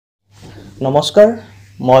নমস্কাৰ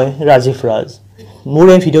মই ৰাজীৱ ৰাজ মোৰ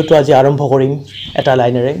এই ভিডিঅ'টো আজি আৰম্ভ কৰিম এটা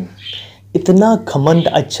লাইনেৰে ইতনা ঘমণ্ড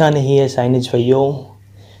আচ্ছা नहीं है চাইনিজ ভাইও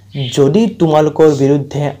যদি তোমালোকৰ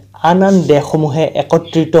বিৰুদ্ধে আন দেশসমূহে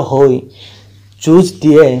একত্ৰিত হৈ যুঁজ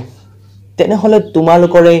দিয়ে তেনেহলে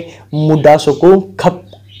তোমালোকৰে মুডা চকু খপ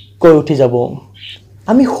কৈ উঠি যাব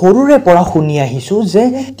আমি সৰুৰে পৰা শুনি আহিছো যে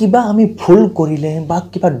কিবা আমি ভুল কৰিলে বা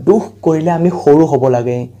কিবা দুখ কৰিলে আমি সৰু হ'ব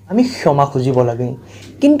লাগে আমি ক্ষমা খুজিব লাগে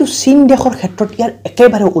কিন্তু চীন দেশৰ ক্ষেত্ৰত ইয়াৰ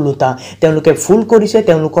একেবাৰে উল্টা তেওঁলোকে ভুল কৰিছে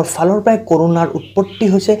তেওঁলোকৰ ফালৰ পৰা কৰোনাৰ উৎপত্তি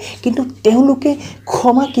হৈছে কিন্তু তেওঁলোকে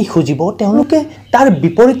ক্ষমা কি খুজিব তেওঁলোকে তাৰ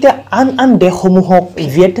বিপৰীতে আন দেশসমূহক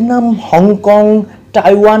ভিয়েটনাম হংকং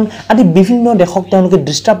টাইৱান আদি বিভিন্ন দেশক তেওঁলোকে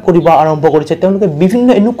ডিস্টাৰ্ব কৰিব আৰম্ভ কৰিছে তেওঁলোকে বিভিন্ন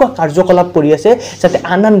এনেকুৱা কাৰ্যকলাপ কৰি আছে যাতে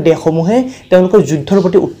আন দেশসমূহে তেওঁলোকৰ যুদ্ধৰ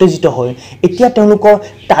প্ৰতি উত্তেজিত হয় এতিয়া তেওঁলোকৰ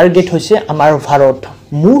টাৰ্গেট হৈছে আমাৰ ভাৰত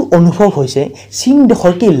মোৰ অনুভৱ হৈছে চীন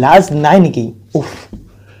দেশৰ কি লাজ নাই নেকি উফ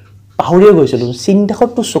পাহৰিয়ে গৈছিলো চীন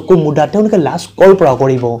দেশৰটো চকু মুডা তেওঁলোকে লাজ কৰ পৰা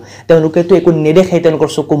কৰিব তেওঁলোকেতো একো নেদেখে তেওঁলোকৰ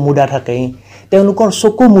চকু মুডা থাকে তেওঁলোকৰ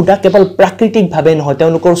চকু মুডা কেৱল প্ৰাকৃতিক ভাৱে নহয়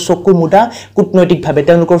তেওঁলোকৰ চকু মুডা কূটনৈতিক ভাৱে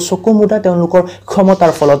তেওঁলোকৰ চকু মুডা তেওঁলোকৰ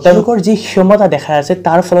ক্ষমতাৰ ফলত তেওঁলোকৰ যি ক্ষমতা দেখা আছে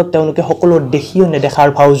তাৰ ফলত তেওঁলোকে সকলো দেখিও নেদেখাৰ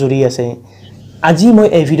ভাও জুৰি আছে আজি মই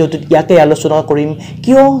এই ভিডিঅ'টোত ইয়াকে আলোচনা কৰিম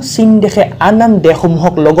কিয় চীন দেশে আন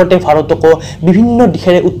দেশসমূহক লগতে ভাৰতক বিভিন্ন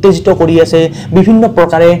দিশেৰে উত্তেজিত কৰি আছে বিভিন্ন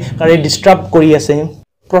প্ৰকাৰে ডিস্টাৰ্ব কৰি আছে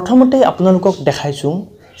প্ৰথমতে আপোনালোকক দেখাইছো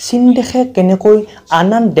চীন দেশে কেনেকৈ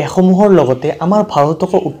আন দেশসমূহৰ লগতে আমাৰ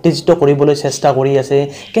ভাৰতক উত্তেজিত কৰিবলৈ চেষ্টা কৰি আছে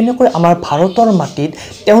কেনেকৈ আমাৰ ভাৰতৰ মাটিত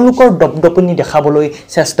তেওঁলোকৰ দপদপনি দেখাবলৈ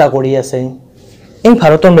চেষ্টা কৰি আছে এই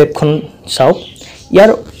ভাৰতৰ মেপখন চাওক ইয়াৰ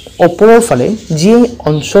ওপৰৰ ফালে যি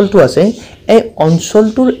অঞ্চলটো আছে এই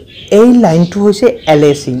অঞ্চলটোৰ এই লাইনটো হৈছে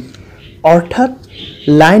LAC অৰ্থাৎ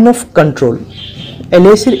লাইন অফ কন্ট্ৰোল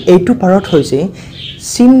LACৰ এইটো পাৰত হৈছে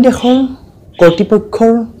চীন দেশৰ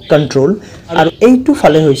কৰ্তৃপক্ষৰ কন্ট্ৰোল আৰু এইটো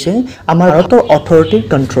ফালে হৈছে আমাৰ ভাৰতৰ অথৰিটিৰ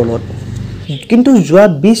কন্ট্ৰোলত কিন্তু যোৱা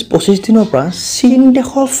 20-25 দিনৰ পৰা চীন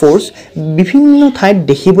দেশৰ ফোৰ্স বিভিন্ন ঠাইত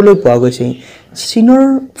দেখিবলৈ পোৱা গৈছে চীনৰ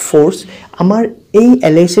ফোৰ্স আমাৰ এই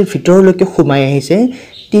LACৰ ভিতৰলৈকে সোমাই আহিছে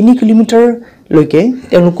 3 কিলোমিটাৰ লৈকে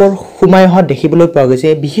তেওঁলোকৰ সোমাই অহা দেখিবলৈ পোৱা গৈছে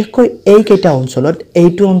বিশেষকৈ এই কেইটা অঞ্চলত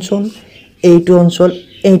এইটো অঞ্চল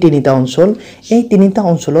এই তিনিটা অঞ্চল এই তিনিটা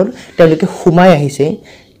অঞ্চলত তেওঁলোকে সোমাই আহিছে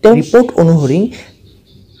তেওঁ ৰিপৰ্ট অনুসৰি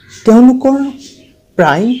তেওঁলোকৰ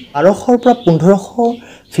প্ৰায় 1200 পৰা 1500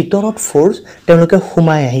 ভিতৰত ফোৰ্স তেওঁলোকে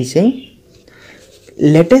সোমাই আহিছে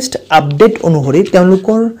লেটেষ্ট আপডেট অনুসৰি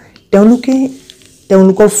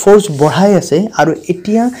তেওঁলোকৰ ফোৰ্স বঢ়াই আছে আৰু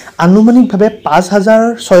এতিয়া আনুমানিকভাৱে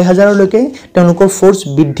 5000-6000 লৈকে তেওঁলোকৰ ফোৰ্স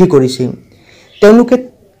বৃদ্ধি কৰিছে তেওঁলোকে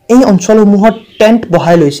এই অঞ্চলসমূহত টেন্ট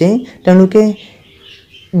বহাই লৈছে তেওঁলোকে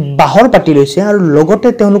বাহৰ পাতি লৈছে আৰু লগতে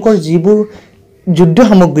তেওঁলোকৰ যিবোৰ যুদ্ধ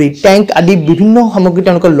সামগ্ৰী ট্যাঙ্ক আদি বিভিন্ন সামগ্ৰী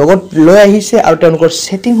তেওঁলোকৰ লগত লৈ আহিছে আৰু তেওঁলোকৰ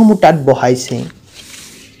সেটিংসমূহ তাত বহাইছে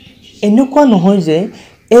এনেকুৱা নহয় যে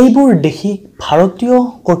এইবোৰ দেখি ভাৰতীয়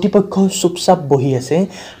কৰ্তৃপক্ষ চুপচাপ বহি আছে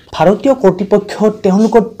ভাৰতীয় কৰ্তৃপক্ষ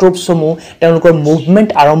তেওঁলোকৰ ট্ৰুপসমূহ তেওঁলোকৰ মুভমেন্ট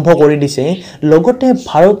আৰম্ভ কৰি দিছে লগতে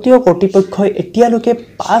ভাৰতীয় কৰ্তৃপক্ষই এতিয়ালৈকে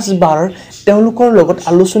 5 বাৰ তেওঁলোকৰ লগত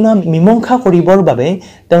আলোচনা মীমাংসা কৰিবৰ বাবে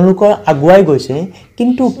তেওঁলোকৰ আগুৱাই গৈছে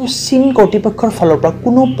কিন্তু চীন কৰ্তৃপক্ষৰ ফালৰ পৰা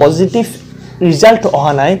কোনো পজিটিভ ৰিজাল্ট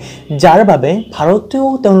অহা নাই যাৰ বাবে ভাৰতেও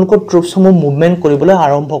তেওঁলোকৰ ট্ৰুপসমূহ মুভমেন্ট কৰিবলৈ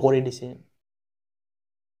আৰম্ভ কৰি দিছে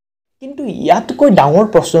কিন্তু ইয়াতকৈ ডাঙৰ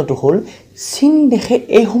প্ৰশ্নটো হ'ল চীন দেশে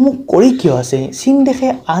এইসমূহ কৰি কিয় আছে চীন দেশে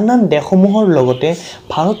আন দেশসমূহৰ লগতে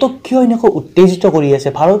ভাৰতক কিয় এনেকৈ উত্তেজিত কৰি আছে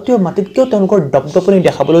ভাৰতীয় মাটিত কিয় তেওঁলোকৰ দপদপনি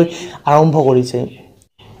দেখাবলৈ আৰম্ভ কৰিছে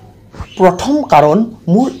প্ৰথম কাৰণ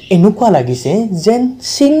মোৰ এনেকুৱা লাগিছে যে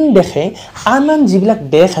চীন দেশে আন যিবিলাক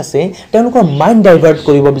দেশ আছে তেওঁলোকৰ মাইন্ড ডাইভাৰ্ট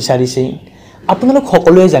কৰিব বিচাৰিছে আপোনালোক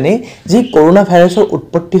সকলোৱে জানে যে কৰোনা ভাইৰাছৰ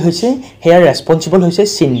উৎপত্তি হৈছে হেয়াৰ ৰেসপন্সিবল হৈছে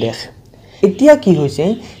চীন দেশ এতিয়া কি হৈছে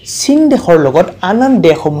চীন দেশৰ লগত আন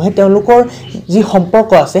দেশসমূহে তেওঁলোকৰ যি সম্পৰ্ক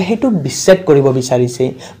আছে হেতু বিচ্ছেদ কৰিব বিচাৰিছে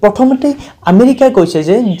প্ৰথমতে আমেৰিকাই কৈছে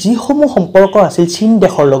যে যিসমূহ সম্পৰ্ক আছিল চীন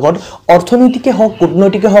দেশৰ লগত অৰ্থনৈতিকে হওক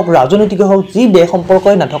কূটনৈতিকে হওক ৰাজনৈতিকে হওক যি দেশ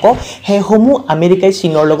সম্পৰ্কই নাথাকক হেসমূহ আমেৰিকাই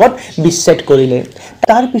চীনৰ লগত বিচ্ছেদ কৰিলে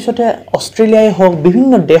তাৰ পিছতে অষ্ট্ৰেলিয়াই হওক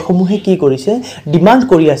বিভিন্ন দেশসমূহে কি কৰিছে ডিমান্ড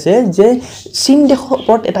কৰি আছে যে চীন দেশৰ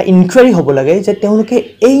ওপৰত এটা ইনকুৱাৰী হ'ব লাগে যে তেওঁলোকে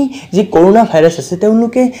এই যি কৰোনা ভাইৰাছ আছে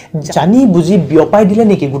তেওঁলোকে জানি বুজি বিয়পাই দিলে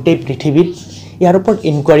নেকি গোটেই পৃথিৱীত ইয়াৰ ওপৰত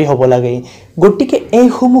ইনকুৱাৰী হ'ব লাগে গতিকে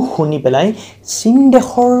এইসমূহ শুনি পেলাই চীন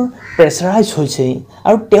দেশৰ প্ৰেছাৰাইজ হৈছে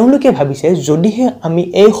আৰু তেওঁলোকে ভাবিছে যদিহে আমি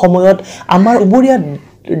এই সময়ত আমাৰ উবৰীয়া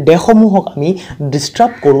দেশসমূহক আমি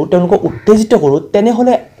ডিস্টাৰ্ব কৰোঁ তেওঁলোকক উত্তেজিত কৰোঁ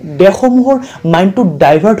তেনেহলে দেশসমূহৰ মাইন্ডটো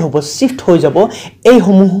ডাইভাৰ্ট হ'ব শিফট হৈ যাব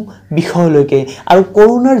এইসমূহ বিষয়লৈকে আৰু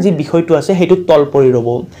কৰোনাৰ যি বিষয়টো আছে হেতু তল পৰি ৰব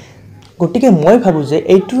গতিকে মই ভাবোঁ যে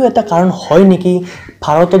এইটো এটা কাৰণ হয় নেকি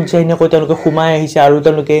ভাৰতত যে এনেকৈ তেওঁলোকে সোমাই আহিছে আৰু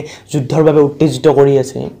তেওঁলোকে যুদ্ধৰ বাবে উত্তেজিত কৰি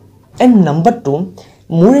আছে। এণ্ড নাম্বাৰ 2,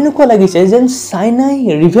 মোৰ এনেকুৱা লাগিছে যেন চাইনাই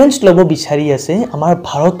ৰিভেঞ্জ ল'ব বিচাৰি আছে আমাৰ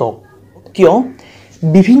ভাৰতক। কিয়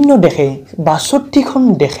বিভিন্ন দেশে ৬২খন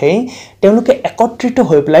দেশে তেওঁলোকে একত্ৰিত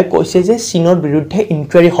হৈ পেলাই কৈছে যে চীনৰ বিৰুদ্ধে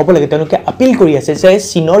ইনকুৱাৰী হ'ব লাগে। তেওঁলোকে আপিল কৰি আছে যে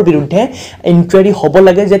চীনৰ বিৰুদ্ধে ইনকুৱাৰী হ'ব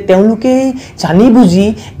লাগে, যে তেওঁলোকে জানি বুজি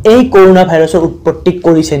এই কৰোণা ভাইৰাছৰ উৎপত্তি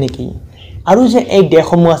কৰিছে নেকি, আৰু যে এই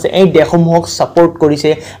দেশসমূহ আছে এই দেশসমূহক ছাপোৰ্ট কৰিছে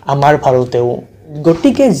আমাৰ ভাৰতেও।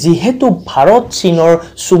 গতিকে যিহেতু ভাৰত চীনৰ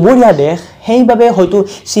চুবুৰীয়া দেশ, সেইবাবে হয়তো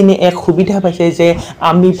চীনে এক সুবিধা পাইছে যে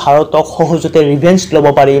আমি ভাৰতক সহজতে ৰিভেঞ্জ ল'ব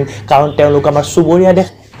পাৰিম, কাৰণ তেওঁলোক আমাৰ চুবুৰীয়া দেশ।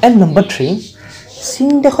 এণ্ড নাম্বাৰ 3, চীন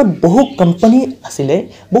দেশত বহু কোম্পানী আছিলে,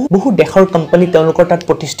 বহু দেশৰ কোম্পানী তেওঁলোকৰ তাত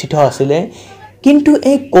প্ৰতিষ্ঠিত আছিলে, কিন্তু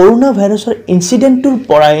এই কৰোণা ভাইৰাছৰ ইনচিডেণ্টটোৰ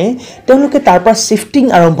পৰাই তেওঁলোকে তাৰ পৰা শ্বিফটিং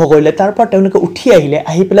আৰম্ভ কৰিলে। তাৰ পৰা তেওঁলোকে উঠি আহিলে,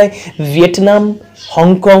 আহি পেলাই ভিয়েটনাম,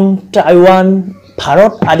 হংকং, টাইৱান,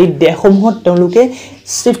 ভাৰত আদি দেশসমূহত তেওঁলোকে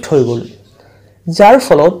শ্বিফ্ট হৈ গ'ল। যাৰ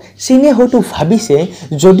ফলত চীনে হয়তো ভাবিছে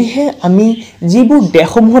যদিহে আমি যিবোৰ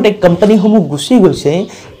দেশসমূহত এই কোম্পানীসমূহ গুচি গৈছে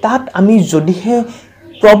তাত আমি যদিহে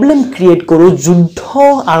প্ৰব্লেম ক্ৰিয়েট কৰোঁ, যুদ্ধ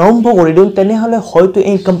আৰম্ভ কৰি দিওঁ, তেনেহ'লে হয়তো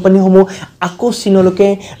এই কোম্পানীসমূহ আকৌ চীনলৈকে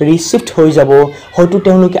ৰিচিফ্ট হৈ যাব, হয়তো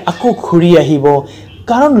তেওঁলোকে আকৌ ঘূৰি আহিব।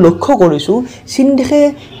 কাৰণ লক্ষ্য কৰিছোঁ চীন দেশে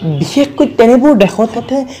বিশেষকৈ তেনেবোৰ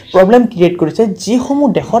দেশতহে প্ৰব্লেম ক্ৰিয়েট কৰিছে যিসমূহ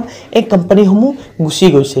দেশত এই কোম্পানীসমূহ গুচি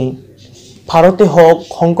গৈছে। ভাৰতে হওক,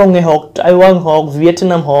 হংকঙে হওক, টাইৱান হওক,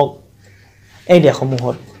 ভিয়েটনাম হওক, এই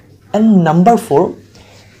দেশসমূহত। এণ্ড নাম্বাৰ 4,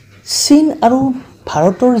 চীন আৰু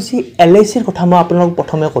ভাৰতৰ যি LACৰ কথা মই আপোনালোকক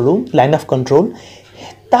প্ৰথমে ক'লোঁ, লাইন অফ কণ্ট্ৰল,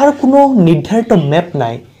 তাৰ কোনো নিৰ্ধাৰিত মেপ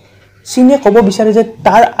নাই। চীনে ক'ব বিচাৰে যে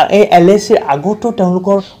তাৰ এই LACৰ আগতো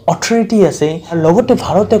তেওঁলোকৰ অথৰিটি আছে, লগতে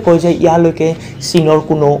ভাৰতে কয় যে ইয়ালৈকে চীনৰ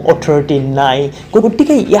কোনো অথৰিটি নাই।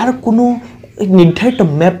 গতিকে ইয়াৰ কোনো নিৰ্ধাৰিত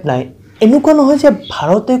মেপ নাই। এনেকুৱা নহয় যে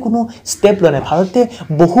ভাৰতে কোনো ষ্টেপ লোৱা নাই। ভাৰতে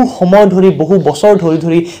বহু সময় ধৰি, বহু বছৰ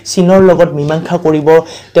ধৰি চীনৰ লগত মীমাংসা কৰিব,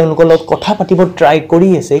 তেওঁলোকৰ লগত কথা পাতিব ট্ৰাই কৰি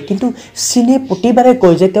আছে, কিন্তু চীনে প্ৰতিবাৰে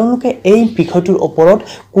কয় যে তেওঁলোকে এই বিষয়টোৰ ওপৰত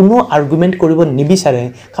কোনো আৰ্গুমেণ্ট কৰিব নিবিচাৰে,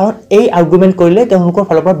 কাৰণ এই আৰ্গুমেণ্ট কৰিলে তেওঁলোকৰ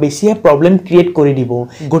ফালৰ পৰা বেছিহে প্ৰব্লেম ক্ৰিয়েট কৰি দিব।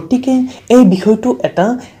 গতিকে এই বিষয়টো এটা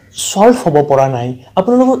ছল্ভ হ'ব পৰা নাই।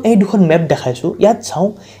 আপোনালোকক এই দুখন মেপ দেখাইছোঁ, ইয়াত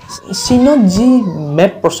চাওক চীনত যি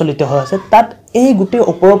মেপ প্ৰচলিত হৈ আছে তাত এই গোটেই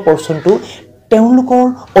ওপৰৰ পৰ্চনটো তেওঁলোকৰ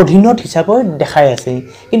অধীনত হিচাপে দেখাই আছে,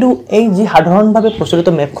 কিন্তু এই যি সাধাৰণভাৱে প্ৰচলিত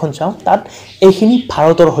মেপখন চাওঁ তাত এইখিনি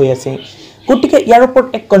ভাৰতৰ হৈ আছে। গতিকে ইয়াৰ ওপৰত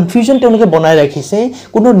এক কনফিউজন তেওঁলোকে বনাই ৰাখিছে,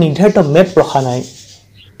 কোনো নিৰ্ধাৰিত মেপ ৰখা নাই।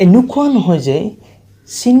 এনেকুৱা নহয় যে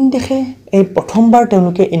চীন দেশে এই প্ৰথমবাৰ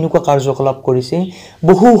তেওঁলোকে এনেকুৱা কাৰ্যকলাপ কৰিছে।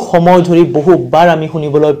 বহু সময় ধৰি বহুবাৰ আমি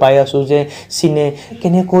শুনিবলৈ পাই আছোঁ যে চীনে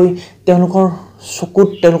কেনেকৈ তেওঁলোকৰ চকুত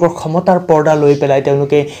তেওঁলোকৰ ক্ষমতাৰ পৰ্দা লৈ পেলাই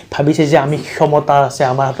তেওঁলোকে ভাবিছে যে আমি ক্ষমতা আছে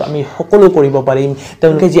আমাৰ হাতত, আমি সকলো কৰিব পাৰিম।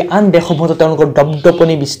 তেওঁলোকে যি আন দেশসমূহত তেওঁলোকৰ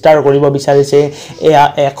দপদপনি বিস্তাৰ কৰিব বিচাৰিছে, এয়া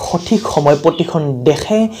এক সঠিক সময় প্ৰতিখন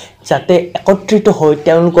দেশে যাতে একত্ৰিত হৈ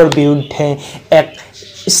তেওঁলোকৰ বিৰুদ্ধে এক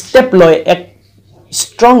ষ্টেপ লয়, এক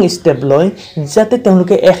ষ্ট্ৰং ষ্টেপ লয়, যাতে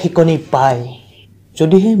তেওঁলোকে এক শিকনি পায়।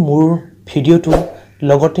 যদিহে মোৰ ভিডিঅ'টো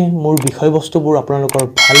লগতে মোৰ বিষয়বস্তুবোৰ আপোনালোকৰ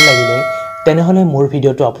ভাল লাগিলে, তেনেহ'লে মোৰ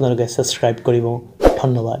ভিডিঅ'টো আপোনালোকে ছাবস্ক্ৰাইব কৰিব।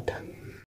 ধন্যবাদ।